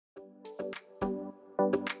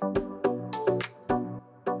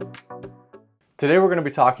Today we're going to be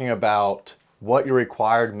talking about what your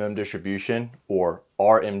required minimum distribution, or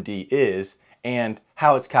RMD, is and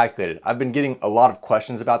how it's calculated. I've been getting a lot of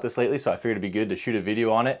questions about this lately, so I figured it'd be good to shoot a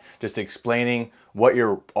video on it, just explaining what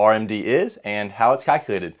your RMD is and how it's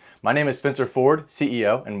calculated. My name is Spencer Ford,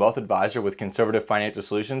 CEO and Wealth Advisor with Conservative Financial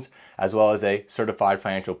Solutions, as well as a Certified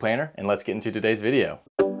Financial Planner, and let's get into today's video.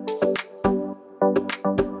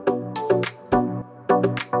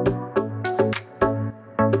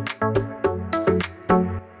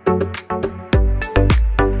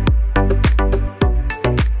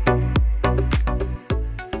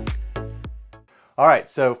 All right,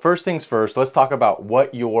 so first things first, let's talk about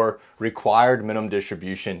what your required minimum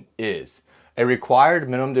distribution is. A required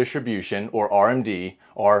minimum distribution, or RMD,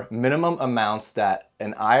 are minimum amounts that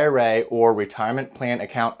an IRA or retirement plan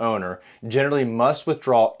account owner generally must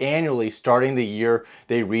withdraw annually starting the year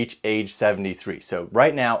they reach age 73. So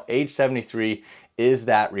right now, age 73 is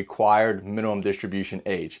that required minimum distribution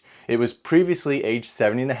age. It was previously age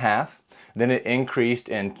 70 and a half. Then it increased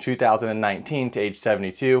in 2019 to age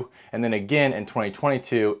 72, and then again in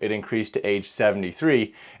 2022 it increased to age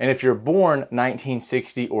 73. And if you're born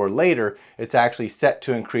 1960 or later, it's actually set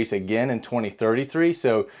to increase again in 2033.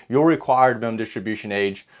 So your required minimum distribution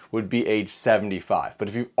age would be age 75. But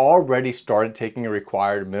if you've already started taking a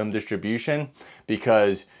required minimum distribution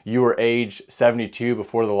because you were age 72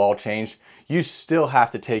 before the law changed, you still have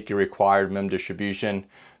to take your required minimum distribution.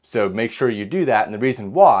 So make sure you do that, and the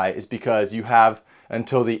reason why is because you have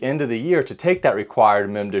until the end of the year to take that required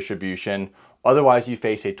minimum distribution. Otherwise you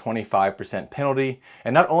face a 25% penalty,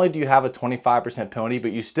 and not only do you have a 25% penalty,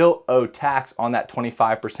 but you still owe tax on that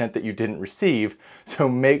 25% that you didn't receive. So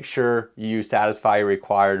make sure you satisfy your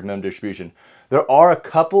required minimum distribution. There are a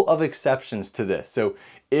couple of exceptions to this. So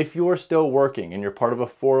if you're still working and you're part of a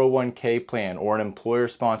 401k plan or an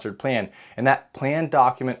employer-sponsored plan, and that plan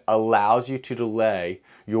document allows you to delay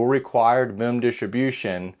your required minimum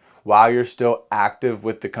distribution while you're still active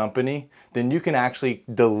with the company, then you can actually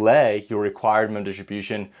delay your required minimum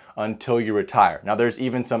distribution until you retire. Now there's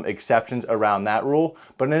even some exceptions around that rule,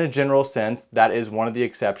 but in a general sense, that is one of the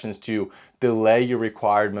exceptions to delay your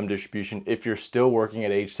required minimum distribution if you're still working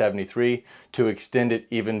at age 73 to extend it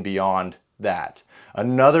even beyond that.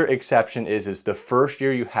 Another exception is the first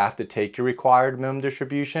year you have to take your required minimum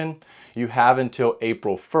distribution. You have until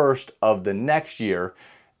April 1st of the next year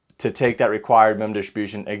to take that required minimum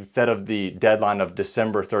distribution instead of the deadline of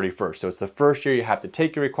December 31st. So it's the first year you have to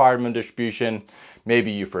take your required minimum distribution.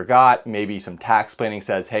 Maybe you forgot, maybe some tax planning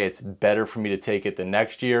says, hey, it's better for me to take it the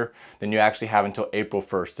next year. Then you actually have until April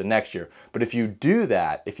 1st the next year. But if you do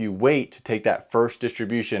that, if you wait to take that first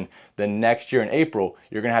distribution the next year in April,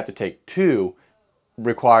 you're gonna have to take two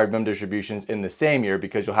required minimum distributions in the same year,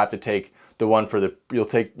 because you'll have to take the one for the you'll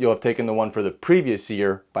have taken the one for the previous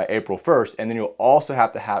year by April 1st, and then you'll also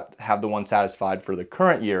have to have the one satisfied for the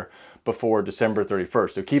current year before December 31st.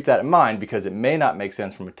 So keep that in mind, because it may not make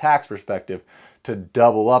sense from a tax perspective to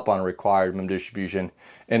double up on a required minimum distribution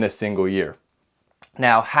in a single year.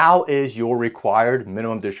 Now, how is your required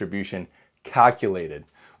minimum distribution calculated?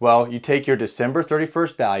 Well, you take your December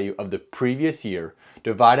 31st value of the previous year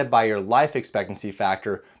divided by your life expectancy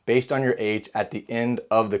factor based on your age at the end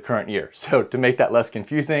of the current year. So to make that less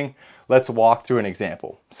confusing, let's walk through an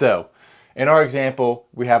example. So in our example,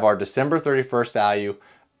 we have our December 31st value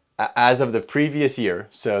as of the previous year.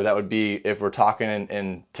 So that would be, if we're talking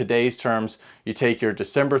in today's terms, you take your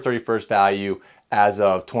December 31st value as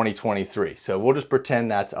of 2023. So we'll just pretend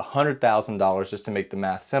that's $100,000 just to make the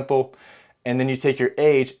math simple. And then you take your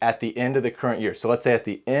age at the end of the current year. So let's say at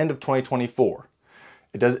the end of 2024.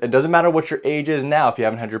 It doesn't matter what your age is now if you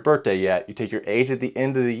haven't had your birthday yet. You take your age at the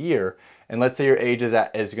end of the year, and let's say your age is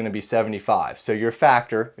going to be 75. So your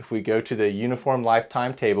factor, if we go to the Uniform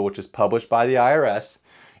Lifetime Table, which is published by the IRS,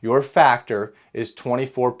 your factor is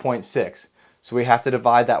 24.6. So we have to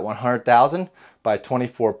divide that 100,000 by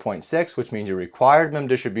 24.6, which means your required minimum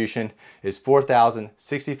distribution is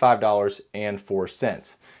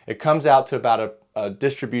 $4,065.04. It comes out to about a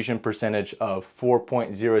distribution percentage of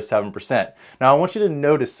 4.07%. Now I want you to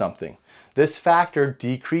notice something. This factor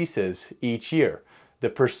decreases each year. The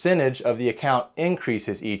percentage of the account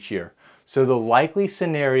increases each year. So the likely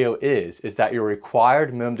scenario is that your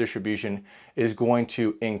required minimum distribution is going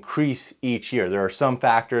to increase each year. There are some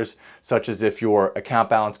factors, such as if your account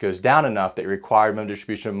balance goes down enough, that your required minimum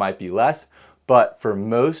distribution might be less. But for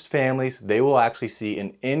most families, they will actually see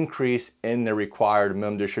an increase in their required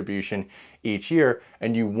minimum distribution each year.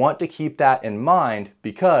 And you want to keep that in mind,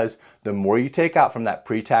 because the more you take out from that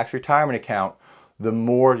pre-tax retirement account, the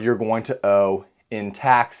more you're going to owe in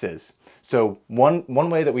taxes. So one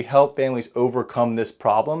way that we help families overcome this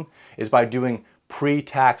problem is by doing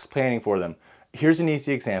pre-tax planning for them. Here's an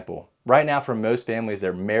easy example. Right now, for most families,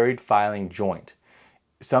 they're married filing joint.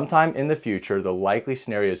 Sometime in the future, the likely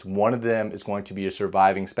scenario is one of them is going to be a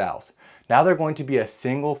surviving spouse. Now they're going to be a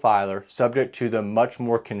single filer subject to the much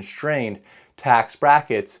more constrained tax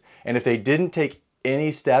brackets. And if they didn't take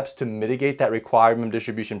any steps to mitigate that required minimum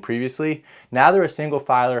distribution previously, now they're a single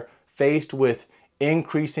filer faced with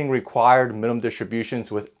increasing required minimum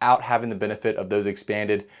distributions without having the benefit of those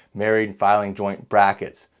expanded married filing joint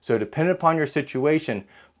brackets. So depending upon your situation,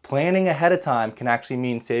 planning ahead of time can actually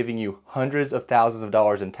mean saving you hundreds of thousands of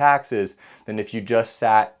dollars in taxes than if you just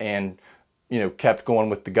sat and kept going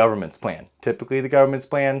with the government's plan. Typically the government's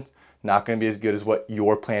plan not going to be as good as what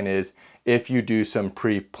your plan is if you do some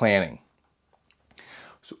pre-planning.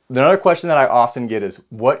 So another question that I often get is,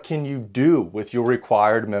 what can you do with your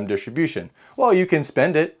required minimum distribution? Well, you can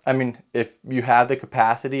spend it. I mean, if you have the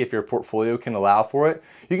capacity, if your portfolio can allow for it,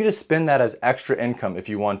 you can just spend that as extra income if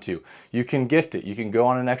you want to. You can gift it, you can go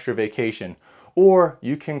on an extra vacation, or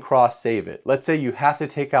you can cross save it. Let's say you have to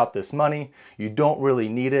take out this money, you don't really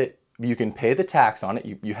need it, you can pay the tax on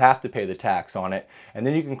it, you have to pay the tax on it, and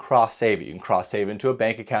then you can cross save it. You can cross save it into a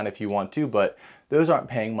bank account if you want to, but those aren't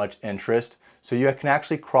paying much interest. So you can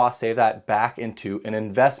actually cross save that back into an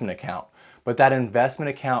investment account. But that investment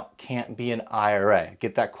account can't be an IRA. I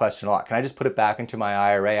get that question a lot. Can I just put it back into my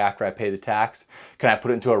IRA after I pay the tax? Can I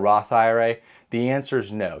put it into a Roth IRA? The answer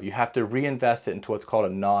is no. You have to reinvest it into what's called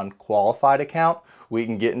a non-qualified account. We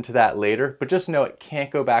can get into that later, but just know it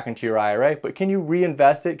can't go back into your IRA. But can you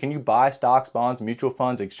reinvest it? Can you buy stocks, bonds, mutual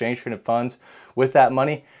funds, exchange traded funds with that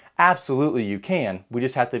money? Absolutely you can. We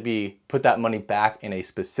just have to put that money back in a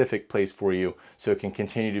specific place for you so it can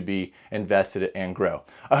continue to be invested and grow.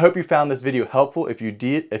 I hope you found this video helpful. If you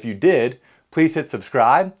did, please hit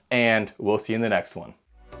subscribe, and we'll see you in the next one.